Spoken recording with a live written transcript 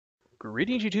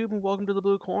Greetings YouTube and welcome to the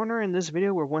Blue Corner. In this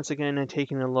video we're once again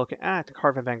taking a look at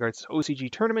Cardfight Vanguard's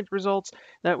OCG tournament results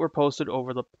that were posted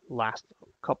over the last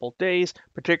couple days,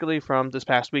 particularly from this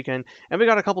past weekend. And we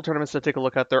got a couple tournaments to take a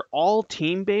look at. They're all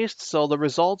team-based, so the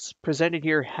results presented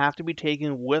here have to be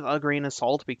taken with a grain of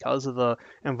salt because of the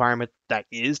environment that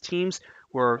is teams,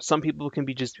 where some people can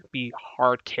be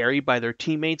hard carried by their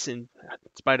teammates in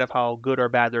spite of how good or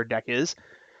bad their deck is.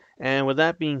 And with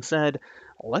that being said,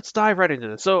 let's dive right into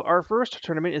this. So our first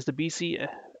tournament is the BCF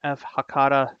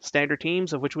Hakata standard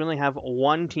teams, of which we only have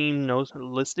one team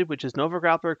listed, which is Nova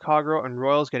Grappler, Kagro, and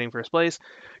Royals getting first place.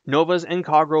 Novas and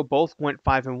Kagro both went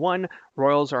 5-1.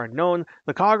 Royals are unknown.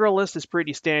 The Kagro list is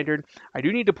pretty standard. I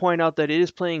do need to point out that it is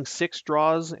playing 6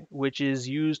 draws, which is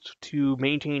used to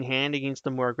maintain hand against the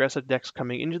more aggressive decks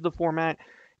coming into the format,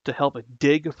 to help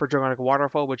dig for Draconic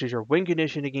Waterfall, which is your win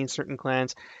condition against certain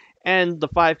clans. And the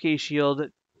 5k shield,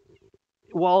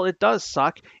 while it does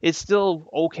suck, it's still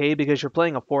okay because you're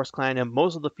playing a Force clan and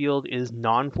most of the field is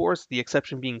non-Force, the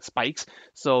exception being Spikes.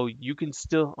 So you can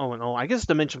still, oh no, I guess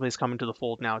Dimension Play is coming to the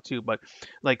fold now too, but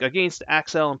like against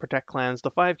Axel and Protect clans,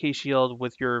 the 5k shield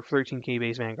with your 13k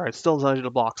base Vanguard still allows you to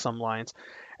block some lines.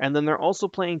 And then they're also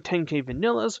playing 10k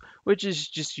Vanillas, which is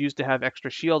just used to have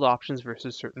extra shield options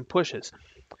versus certain pushes.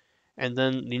 And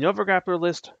then the Nova Grappler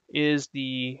list is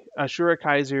the Ashura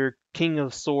Kaiser, King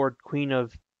of Sword, Queen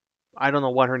of, I don't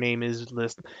know what her name is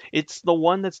list. It's the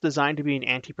one that's designed to be an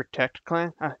anti-protect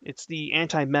clan. It's the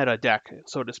anti-meta deck,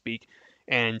 so to speak.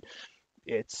 And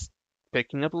it's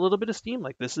picking up a little bit of steam.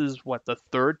 Like, this is, what, the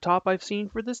third top I've seen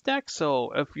for this deck?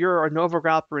 So if you're a Nova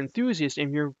Grappler enthusiast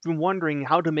and you're wondering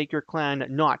how to make your clan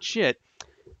not shit,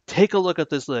 take a look at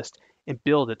this list and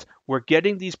build it. We're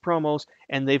getting these promos,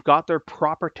 and they've got their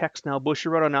proper text now.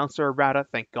 Bushiroad announced their errata,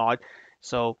 thank God.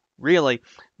 So really,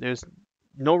 there's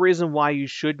no reason why you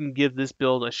shouldn't give this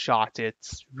build a shot.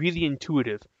 It's really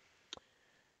intuitive.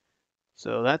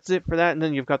 So that's it for that. And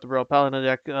then you've got the Royal Paladin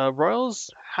deck. Royals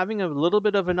having a little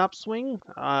bit of an upswing.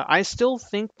 I still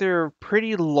think they're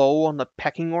pretty low on the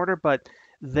pecking order, but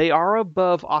they are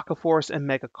above Akaforce and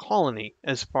Mega Colony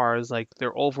as far as like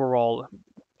their overall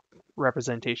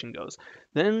representation goes.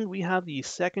 Then we have the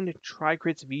second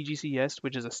Tri-Crits VGCS,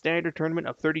 which is a standard tournament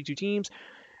of 32 teams.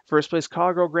 First place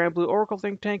Kagro Grand Blue Oracle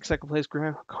Think Tank, second place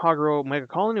Kagro Mega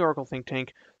Colony Oracle Think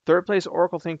Tank, third place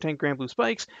Oracle Think Tank Grand Blue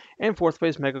Spikes, and fourth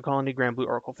place Mega Colony Grand Blue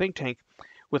Oracle Think Tank.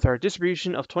 With our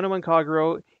distribution of 21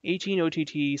 Kagro, 18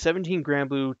 OTT, 17 Grand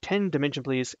Blue, 10 Dimension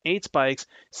Please, 8 Spikes,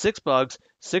 6 Bugs,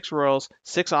 6 Royals,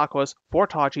 6 Aquas, 4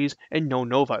 Tachis, and no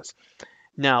Novas.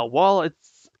 Now,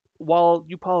 while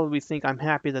you probably think I'm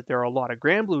happy that there are a lot of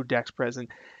Grand Blue decks present,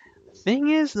 the thing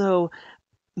is, though,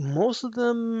 most of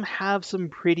them have some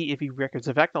pretty iffy records.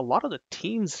 In fact, a lot of the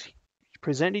teams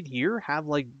presented here have,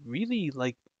 like, really,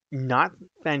 like, not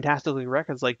fantastically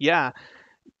records. Like, yeah,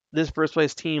 this first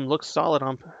place team looks solid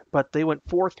on, but they went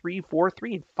 4-3,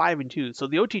 4-3, and 5-2. So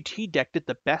the OTT deck did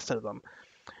the best of them.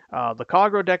 The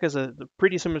Kagro deck is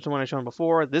pretty similar to the one I shown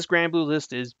before. This Grand Blue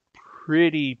list is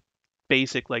pretty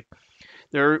basic. Like,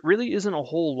 there really isn't a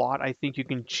whole lot I think you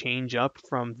can change up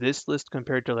from this list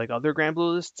compared to like other Grand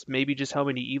Blue lists. Maybe just how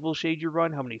many Evil Shade you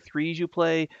run, how many threes you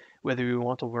play, whether you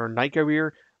want to learn Night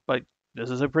Career. But this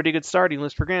is a pretty good starting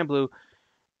list for Grand Blue.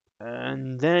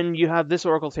 And then you have this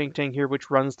Oracle Think Tank here,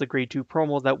 which runs the Grade 2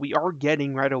 promo that we are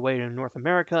getting right away in North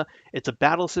America. It's a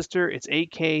Battle Sister, it's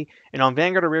 8k, and on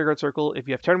Vanguard or Rearguard Circle, if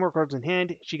you have 10 more cards in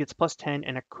hand, she gets plus 10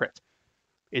 and a crit.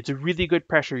 It's a really good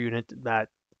pressure unit that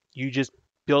you just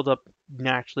build up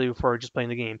naturally for just playing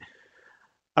the game.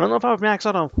 I don't know if I would max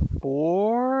out on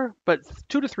 4, but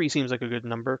 2 to 3 seems like a good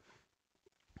number.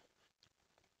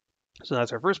 So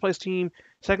that's our first place team.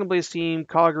 Second place team,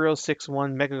 Kagro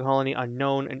 6-1, Mega Colony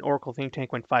Unknown, and Oracle Think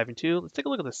Tank went 5-2. Let's take a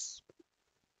look at this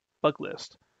bug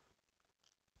list.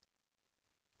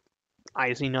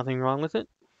 I see nothing wrong with it.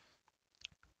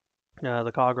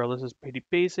 The Kagro list is pretty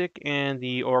basic, and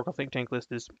the Oracle Think Tank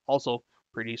list is also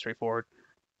pretty straightforward.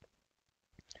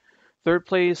 Third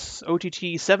place,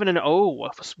 OTT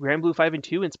 7-0, Grand Blue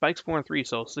 5-2, and Spikes 4-3.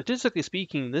 So statistically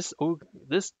speaking, this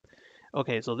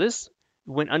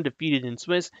went undefeated in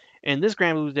Swiss, and this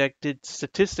Grand Blue deck did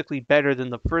statistically better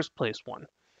than the first place one.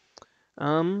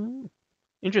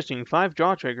 Interesting. 5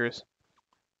 draw triggers.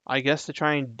 I guess to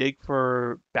try and dig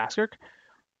for Baskirk.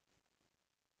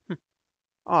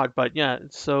 Odd, but yeah.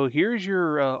 So here's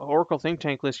your Oracle Think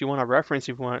Tank list you want to reference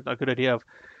if you want a good idea of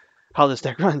how this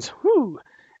deck runs. Woo!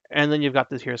 And then you've got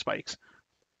this here Spikes.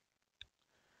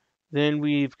 Then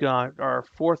we've got our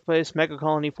fourth place, Mega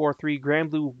Colony 4-3, Grand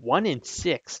Blue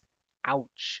 1-6.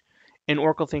 Ouch. And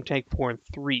Oracle Think Tank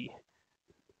 4-3.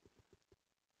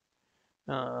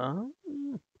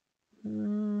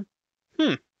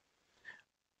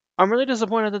 I'm really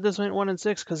disappointed that this went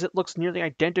 1-6 because it looks nearly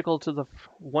identical to the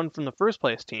one from the first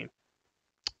place team.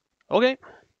 Okay.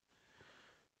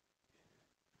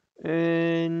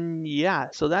 And yeah,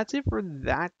 so that's it for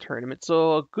that tournament.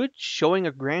 So a good showing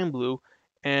of Grand Blue,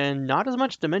 and not as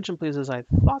much Dimension Plays as I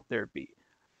thought there'd be.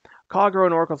 Kagero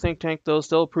and Oracle Think Tank, though,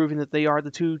 still proving that they are the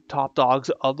two top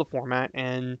dogs of the format,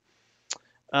 and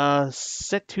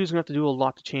set 2 is going to have to do a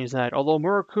lot to change that. Although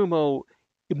Murakumo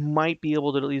might be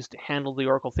able to at least handle the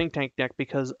Oracle Think Tank deck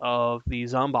because of the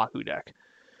Zambaku deck.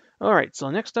 Alright, so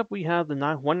next up we have the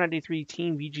 193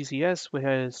 Team VGCS, which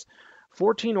has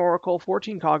 14 Oracle,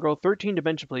 14 Kagero, 13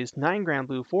 Dimension Plays, 9 Grand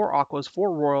Blue, 4 Aquas,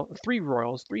 3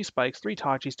 Royals, 3 Spikes, 3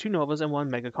 Tachis, 2 Novas, and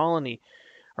 1 Mega Colony.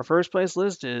 Our first place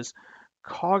list is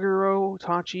Kagero,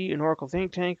 Tachi, and Oracle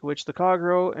Think Tank, which the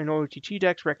Kagero and OCG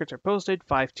decks records are posted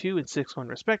 5-2 and 6-1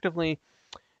 respectively.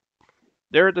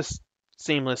 They're the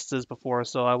same lists as before,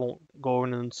 so I won't go over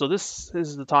them. So this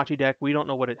is the Tachi deck. We don't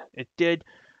know what it did,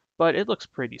 but it looks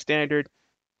pretty standard.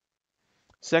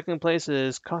 Second place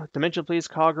is Dimension Please,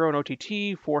 Kagero, and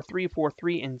OTT, 4-3,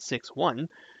 4-3, and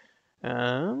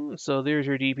 6-1. So there's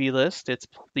your DP list. It's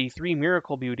the 3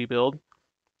 Miracle Beauty build.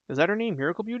 Is that her name?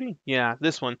 Miracle Beauty? Yeah,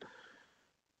 this one.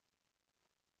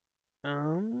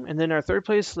 And then our third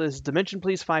place is Dimension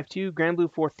Please 5-2, Grand Blue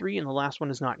 4-3, and the last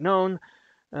one is not known.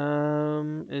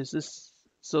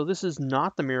 So this is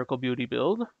not the Miracle Beauty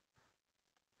build.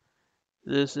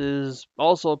 This is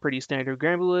also a pretty standard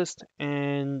Grand Blue list,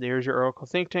 and there's your Oracle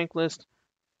Think Tank list.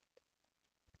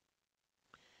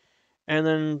 And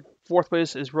then fourth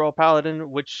place is Royal Paladin,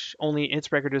 which only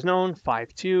its record is known,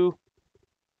 5-2.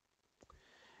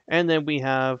 And then we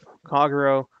have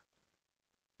Kagero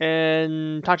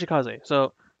and Tachikaze.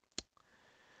 So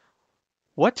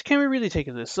what can we really take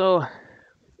of this? So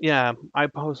yeah, I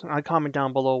comment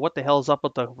down below what the hell's up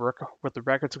with the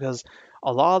records, because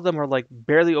a lot of them are like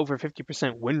barely over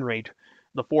 50% win rate,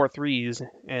 the 4-3s,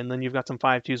 and then you've got some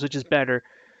 5-2s, which is better.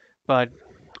 But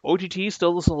OGT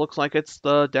still looks like it's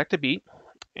the deck to beat,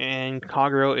 and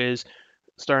Kagero is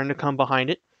starting to come behind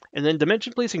it. And then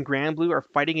Dimension Place and Grand Blue are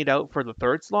fighting it out for the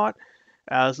third slot,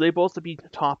 as they both be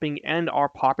topping and are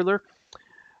popular.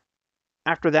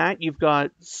 After that, you've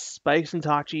got Spikes and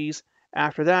Tachis.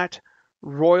 After that,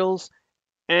 Royals.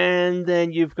 And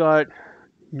then you've got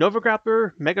Nova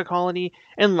Grappler, Mega Colony,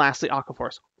 and lastly,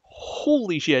 Aquaforce.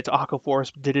 Holy shit,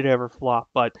 Aquaforce, did it ever flop.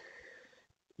 But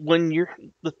the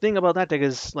thing about that deck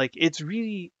is, like, it's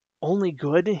really only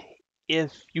good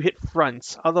if you hit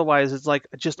fronts. Otherwise, it's like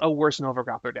just a worse Nova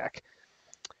Grappler deck.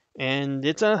 And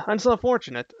it's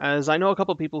unfortunate, as I know a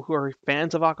couple people who are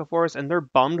fans of Aquaforce, and they're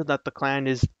bummed that the clan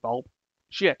is, well,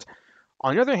 shit.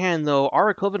 On the other hand, though,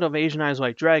 our equivalent of Asian Eyes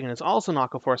White Dragon is also an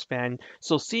Aquaforce fan,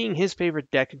 so seeing his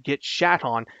favorite deck get shat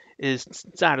on is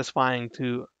satisfying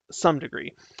to some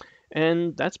degree.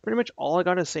 And that's pretty much all I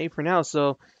gotta say for now,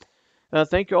 so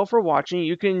thank you all for watching.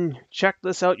 You can check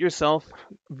this out yourself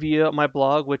via my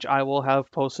blog, which I will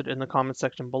have posted in the comment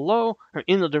section below, or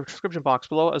in the description box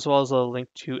below, as well as a link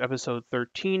to episode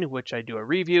 13, which I do a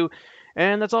review.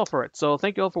 And that's all for it. So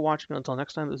thank you all for watching. Until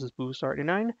next time, this is Boo Star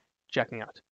 89, checking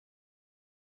out.